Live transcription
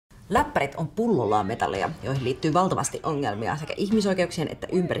Läppärit on pullollaan metalleja, joihin liittyy valtavasti ongelmia sekä ihmisoikeuksien että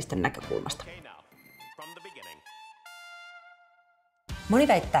ympäristön näkökulmasta. Moni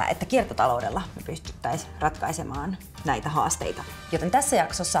väittää, että kiertotaloudella me pystyttäisiin ratkaisemaan näitä haasteita. Joten tässä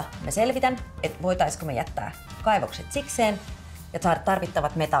jaksossa me selvitän, että voitaisiko me jättää kaivokset sikseen ja saada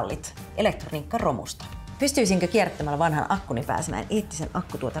tarvittavat metallit elektroniikkaromusta. Pystyisinkö kierrättämällä vanhan akkuni pääsemään eettisen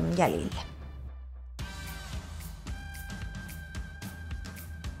akkutuotannon jäljille?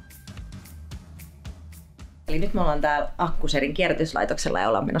 Eli nyt me ollaan täällä Akkuserin kierrätyslaitoksella ja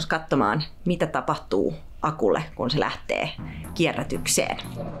ollaan menossa katsomaan, mitä tapahtuu akulle, kun se lähtee kierrätykseen.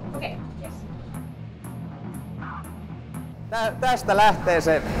 Okay. Yes. Tästä lähtee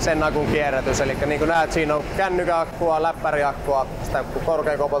sen akun kierrätys. Eli niin kuin näet, siinä on kännykäakkua, läppäriakkua, sitä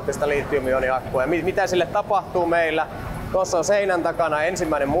korkeakobolttista litium-ioniakkua. Ja mitä sille tapahtuu meillä? Tuossa on seinän takana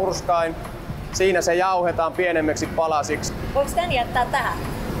ensimmäinen murskain. Siinä se jauhetaan pienemmiksi palasiksi. Voiko tän jättää tähän?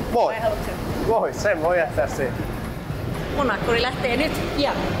 Voi. Voi, sen voi jättää siihen. Mun akkuri lähtee nyt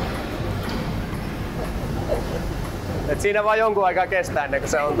pian. Et siinä vaan jonkun aikaa kestää ennen kuin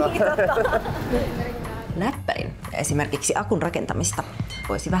se on. Läppärin, esimerkiksi akun rakentamista,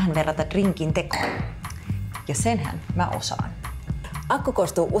 voisi vähän verrata drinkin tekoon. Ja senhän mä osaan. Akku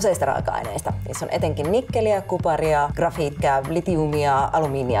koostuu useista raaka-aineista. Niissä on etenkin nikkeliä, kuparia, grafiittia, litiumia,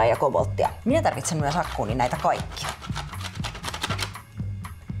 alumiinia ja kobolttia. Minä tarvitsen myös akkuuni näitä kaikkia.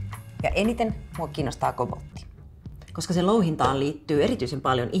 Ja eniten mua kiinnostaa koboltti, koska sen louhintaan liittyy erityisen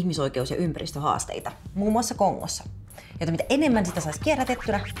paljon ihmisoikeus- ja ympäristöhaasteita, muun muassa Kongossa. Joten mitä enemmän sitä saisi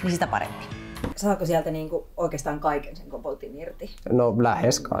kierrätettynä, niin sitä parempi. Saako sieltä niinku oikeastaan kaiken sen koboltin irti? No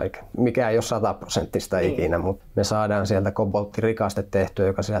lähes kaiken. Mikä ei ole 100% ikinä, mutta me saadaan sieltä kobolttirikaste tehtyä,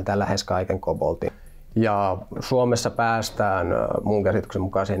 joka sisältää lähes kaiken koboltin. Ja Suomessa päästään mun käsityksen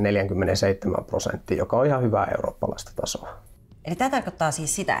mukaan siihen 47%, joka on ihan hyvää eurooppalaista tasoa. Eli tämä tarkoittaa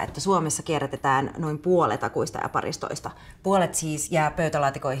siis sitä, että Suomessa kierrätetään noin puolet akuista ja paristoista. Puolet siis jää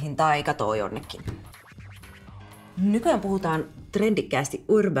pöytälaatikoihin tai katoo jonnekin. Nykyään puhutaan trendikkäästi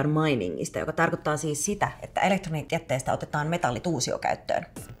urban miningista, joka tarkoittaa siis sitä, että elektroniikkajätteestä otetaan metallit uusiokäyttöön.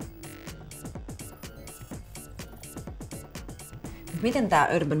 Miten tämä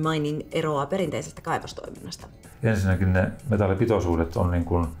urban mining eroaa perinteisestä kaivostoiminnasta? Ensinnäkin ne metallipitoisuudet on niin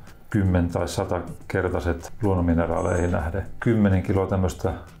kuin 10 tai 100-kertaiset luonnonmineraaleihin nähden. 10 kiloa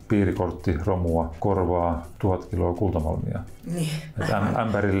tämmöistä piirikorttiromua korvaa 1000 kiloa kultamalmia. Niin.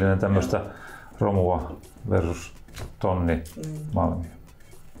 Ämpärillinen tämmöistä romua versus tonni malmia.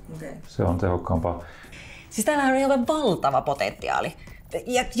 Okay. Se on tehokkaampaa. Siis täällähän on aivan valtava potentiaali.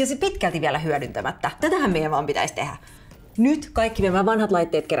 Ja se pitkälti vielä hyödyntämättä. Tätähän meidän vaan pitäisi tehdä. Nyt kaikki viemään vanhat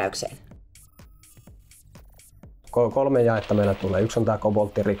laitteet keräykseen. 3 jaetta meillä tulee. Yksi on tämä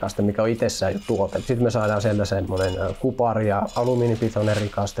kobolttirikaste, mikä on itsessään jo tuote. Sitten me saadaan sieltä semmoinen kupari- ja alumiinipitoinen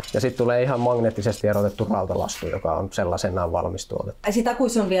rikaste. Ja sitten tulee ihan magneettisesti erotettu rautalastu, joka on sellaisenaan valmis tuote. Sitten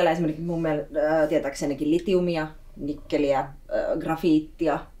akuissa on vielä esimerkiksi mun mielestä tietääksenikin litiumia, nikkeliä,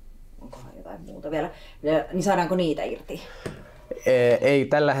 grafiittia. Onkohan jotain muuta vielä? Niin saadaanko niitä irti? Ei,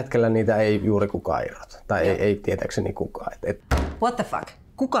 tällä hetkellä niitä ei juuri kukaan irrota. Tai ei tietääkseni kukaan. What the fuck?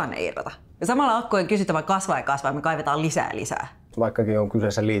 Kukaan ei irrota. Ja samalla akkujen kysyttävä kasvaa ja kasvaa, me kaivetaan lisää. Vaikkakin on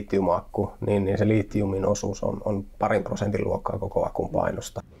kyseessä litiumakku, niin se litiumin osuus on 2% luokkaa koko akun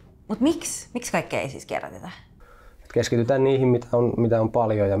painosta. Mutta miksi kaikkea ei siis kierrätetä? Keskitytään niihin, mitä on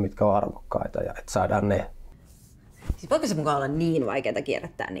paljon ja mitkä on arvokkaita, ja että saadaan ne. Siis voiko se mukaan olla niin vaikeaa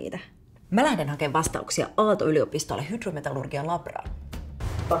kierrättää niitä? Mä lähden hakemaan vastauksia Aalto-yliopistolle hydrometallurgian labraan.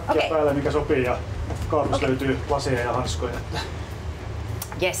 Takkia päälle, mikä sopii, ja kaapissa löytyy laseja ja hanskoja.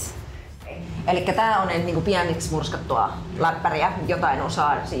 Yes. Eli tää on niinku pieniksi murskattua läppäriä, jotain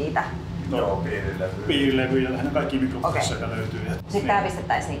osaa siitä. Joo, piirilevyjä, lähinnä kaikki mikroprosesseja löytyy. Sitten tää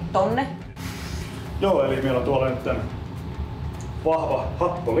pistettäisiin tonne. Joo, eli meillä on tuolla nyt vahva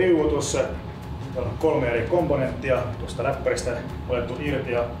happoliuotus. Täällä on 3 eri komponenttia tuosta läppäristä otettu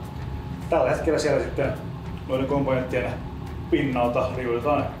irti. Ja tällä hetkellä siellä sitten noiden komponenttien pinnalta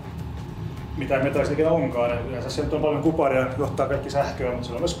liuotetaan mitä metallista ikinä onkaan. Yleensä se on paljon kuparia, johtaa kaikki sähköä, mutta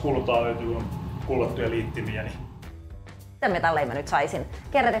siellä on myös kultaa, löytyy kun on kullattuja liittimiä. Mitä metalleja mä nyt saisin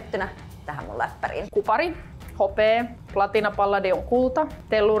kierrätettynä tähän mun läppäriin? Kupari, hopea, platina, palladium, kulta,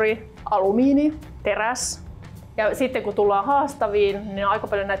 telluri, alumiini, teräs. Ja sitten kun tullaan haastaviin, niin on aika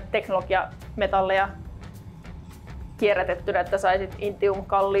paljon näitä teknologiametalleja kierrätettynä, että saisit intium,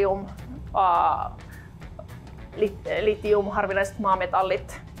 kallium, litium, harvinaiset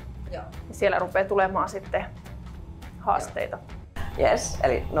maametallit. Joo. Siellä rupeaa tulemaan sitten haasteita. Yes,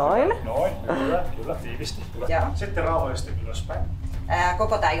 eli noin. Noin, kyllä, tiivisti. Sitten rauhallisesti ylöspäin.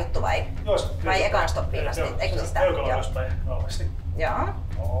 Koko tää juttu vai? Jos, vai ekaan stoppiin asti? Eikö siis tää? Peukalo ylöspäin, rauhallisesti. Joo.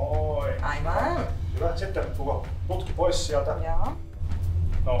 Hyvä. Sitten koko putki pois sieltä. Joo.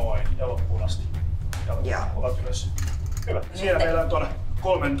 Noin, ja loppuun asti. Ja otat ylös. Hyvä. Siellä meillä on tuonne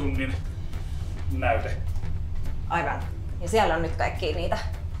 3 tunnin näyte. Aivan. Ja siellä on nyt kaikkia niitä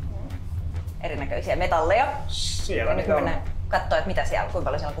erinäköisiä metalleja. Siellä nyt mennään katsoa, että mitä siellä, kuinka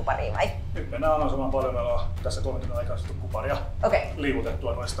paljon siellä on kuparia vai? Nyt mennään analysoimaan paljon. Meillä on tässä 3 tunnin aikaa kuparia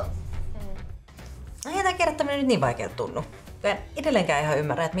liivutettua noista. Ei tämä kierrättäminen nyt niin vaikealta tunnu. En edelleenkään ihan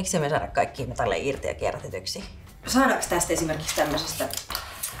ymmärrä, että miksi me saada kaikkia metalleja irti ja kierrätetyksi. Saadaanko tästä esimerkiksi tämmöisestä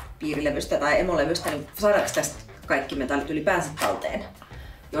piirilevystä tai emolevystä, niin saadaanko tästä kaikki metallit ylipäänsä talteen,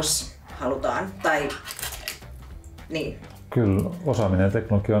 jos halutaan? Tai niin. Kyllä osaaminen ja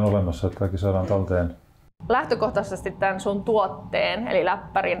teknologia on olemassa, että kaikki saadaan talteen. Lähtökohtaisesti tämän sun tuotteen, eli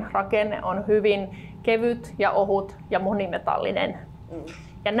läppärin rakenne on hyvin kevyt ja ohut ja monimetallinen.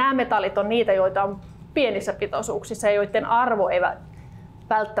 Ja nämä metallit on niitä, joita on pienissä pitoisuuksissa ja joiden arvo ei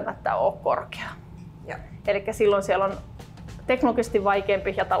välttämättä ole korkea. Eli silloin siellä on teknologisesti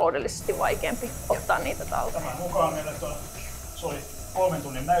vaikeampi ja taloudellisesti vaikeampi ottaa niitä talteen. Tämän mukaan meillä se oli 3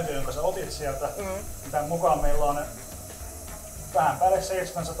 tunnin näyte, jonka sä otit sieltä. Tämän mukaan meillä on vähän päälle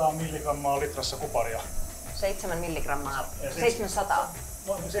 700 milligrammaa litrassa kuparia. 7 milligrammaa. 700?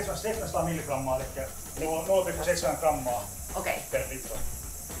 700 milligrammaa, eli 0,7 grammaa per litra.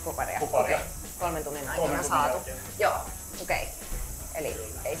 Kuparia. Okay. 3 tunnin aikana saatu. Joo, okei. Eli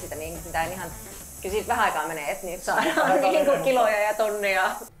ei sitä mitään ihan... Kyllä siitä vähän aikaa menee, että niitä saadaan kiloja ja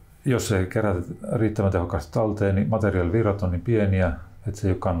tonneja. Jos ei kerätä riittävän tehokkaasti talteen, niin materiaalivirrat on niin pieniä, että se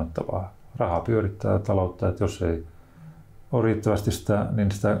ei ole kannattavaa. Rahaa pyörittää taloutta, että jos ei ole riittävästi sitä,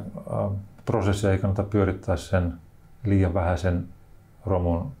 niin sitä prosessia ei kannata pyörittää sen liian vähäisen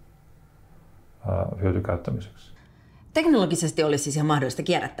romun hyötykäyttämiseksi. Teknologisesti olisi siis ihan mahdollista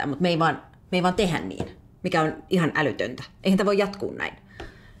kierrättää, mutta me ei vaan tehdä niin, mikä on ihan älytöntä. Eihän tämä voi jatkuu näin.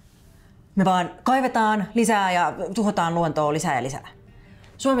 Me vaan kaivetaan lisää ja tuhotaan luontoa lisää ja lisää.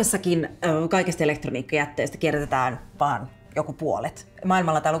 Suomessakin kaikesta elektroniikkajätteestä kierrätetään vaan joku puolet.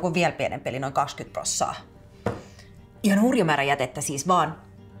 Maailmalla tämä luku on vielä pienempi, eli noin 20%. Ihan hurja määrä jätettä siis vaan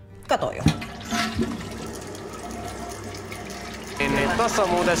kato jo. Tuossa on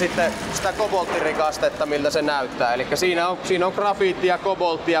muuten sitten sitä kobolttirikastetta, miltä se näyttää. Eli siinä on grafiittia,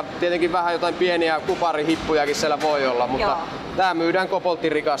 kobolttia, tietenkin vähän jotain pieniä kuparihippujakin siellä voi olla, mutta tää myydään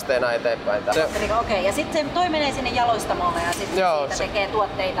kobolttirikasteena eteenpäin. Okei, ja sitten toi menee sinne jaloistamolle ja sitten siitä tekee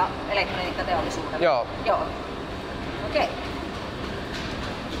tuotteita elektroniikkateollisuudelle. Joo. Okei.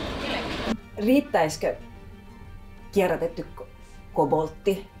 Riittäisikö kierrätetty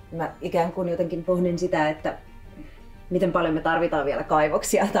koboltti? Mä ikään kuin jotenkin pohdin sitä, että miten paljon me tarvitaan vielä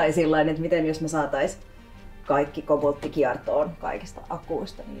kaivoksia tai sillain, että miten jos me saataisiin kaikki koboltti kiertoon kaikista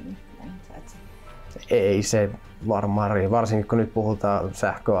akuista, niin ei se varmaan, varsinkin kun nyt puhutaan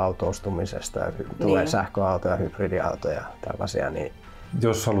sähköautoistumisesta ja tulee sähköautoja, hybridiautoja ja tällaisia. Niin...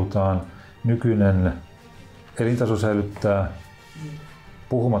 Jos halutaan nykyinen elintaso säilyttää,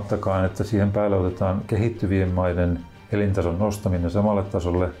 puhumattakaan, että siihen päälle otetaan kehittyvien maiden elintason nostaminen samalle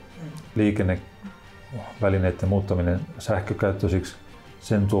tasolle, liikennevälineiden muuttaminen sähkökäyttöisiksi,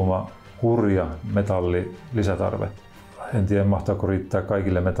 sen tuoma hurja metalli lisätarve. En tiedä, mahtaako riittää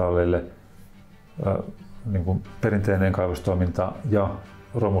kaikille metalleille niin kuin perinteinen kaivostoiminta ja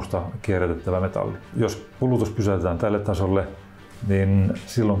romusta kierrätettävä metalli. Jos kulutus pysäytetään tälle tasolle, niin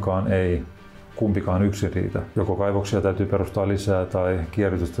silloinkaan ei kumpikaan yksin riitä. Joko kaivoksia täytyy perustaa lisää tai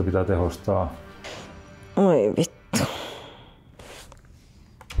kierrätystä pitää tehostaa. Oi vittu.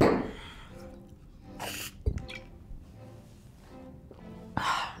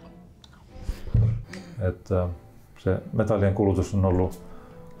 Että se metallien kulutus on ollut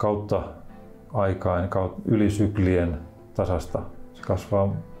kautta aikaan, yli syklien tasasta. Se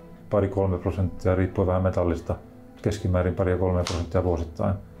kasvaa 2-3% riippuen vähän metallista, keskimäärin 2-3%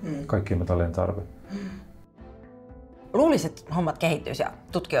 vuosittain. Kaikkien metallien tarve. Luulisin, että hommat kehittyisi ja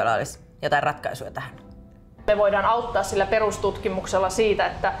tutkijoilla olisi jotain ratkaisuja tähän. Me voidaan auttaa sillä perustutkimuksella siitä,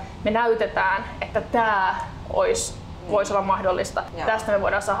 että me näytetään, että tämä voisi olla mahdollista. Tästä me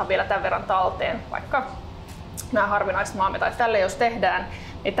voidaan saada vielä tämän verran talteen, vaikka nämä harvinaiset maametallit. Tälle jos tehdään,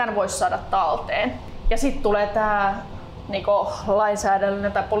 niin tämän voisi saada talteen. Ja sitten tulee tämä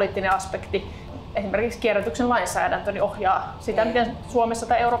lainsäädännöllinen tai poliittinen aspekti. Esimerkiksi kierrätyksen lainsäädäntö niin ohjaa sitä, miten Suomessa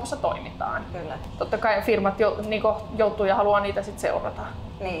tai Euroopassa toimitaan. Kyllä. Totta kai firmat joutuu ja haluaa niitä sitten seurata.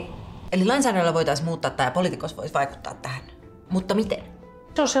 Niin. Eli lainsäädännöllä voitaisiin muuttaa tämä ja poliitikos voisi vaikuttaa tähän. Mutta miten?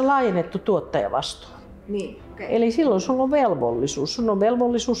 Se on se laajennettu tuottajavastuu. Niin, okay. Eli silloin sulla on velvollisuus. Sun on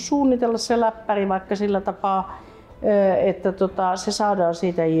velvollisuus suunnitella se läppäri vaikka sillä tapaa, että se saadaan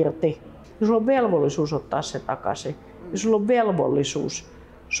siitä irti. Ja sulla on velvollisuus ottaa se takaisin. Ja sulla on velvollisuus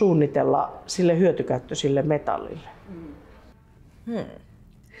suunnitella sille hyötykäyttöisille metallille.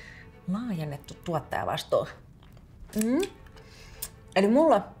 Laajennettu tuottajavastuu. Eli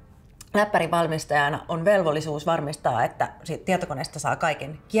mulla läppärin valmistajana on velvollisuus varmistaa, että siitä tietokoneesta saa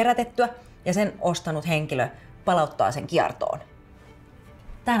kaiken kierrätettyä ja sen ostanut henkilö palauttaa sen kiertoon.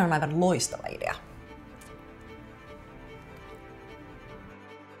 Tämähän on aivan loistava idea.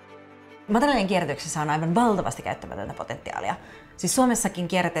 Materiaalien kierrätyksessä on aivan valtavasti käyttämätöntä potentiaalia. Siis Suomessakin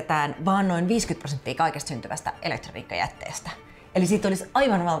kierrätetään vain noin 50% kaikesta syntyvästä elektroniikkajätteestä. Eli siitä olisi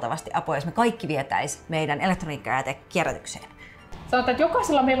aivan valtavasti apua, jos me kaikki vietäisiin meidän elektroniikkajäte kierrätykseen. Sanotaan, että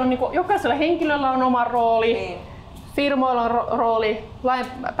jokaisella henkilöllä on oma rooli, niin. Firmoilla on rooli,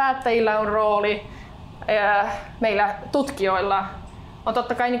 päättäjillä on rooli, meillä tutkijoilla on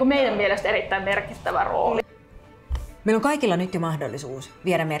totta kai meidän mielestä erittäin merkittävä rooli. Meillä on kaikilla nyt jo mahdollisuus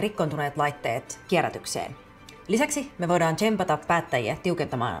viedä meidän rikkoontuneet laitteet kierrätykseen. Lisäksi me voidaan tsempata päättäjiä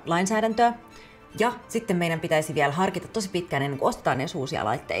tiukentamaan lainsäädäntöä ja sitten meidän pitäisi vielä harkita tosi pitkään ennen kuin ostetaan edes uusia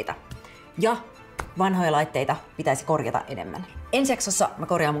laitteita. Ja vanhoja laitteita pitäisi korjata enemmän. Ensi jaksossa mä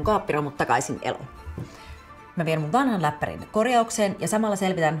korjaan mun kaappiromut takaisin eloon. Mä vien mun vanhan läppärin korjaukseen ja samalla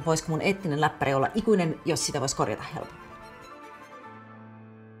selvitän, voisiko mun eettinen läppäri olla ikuinen, jos sitä voisi korjata helpommin.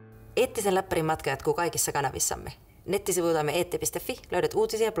 Eettisen läppärin matka jatkuu kaikissa kanavissamme. Nettisivuiltamme eetti.fi löydät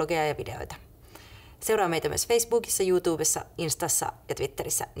uutisia, blogeja ja videoita. Seuraa meitä myös Facebookissa, YouTubessa, Instassa ja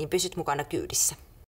Twitterissä, niin pysyt mukana kyydissä.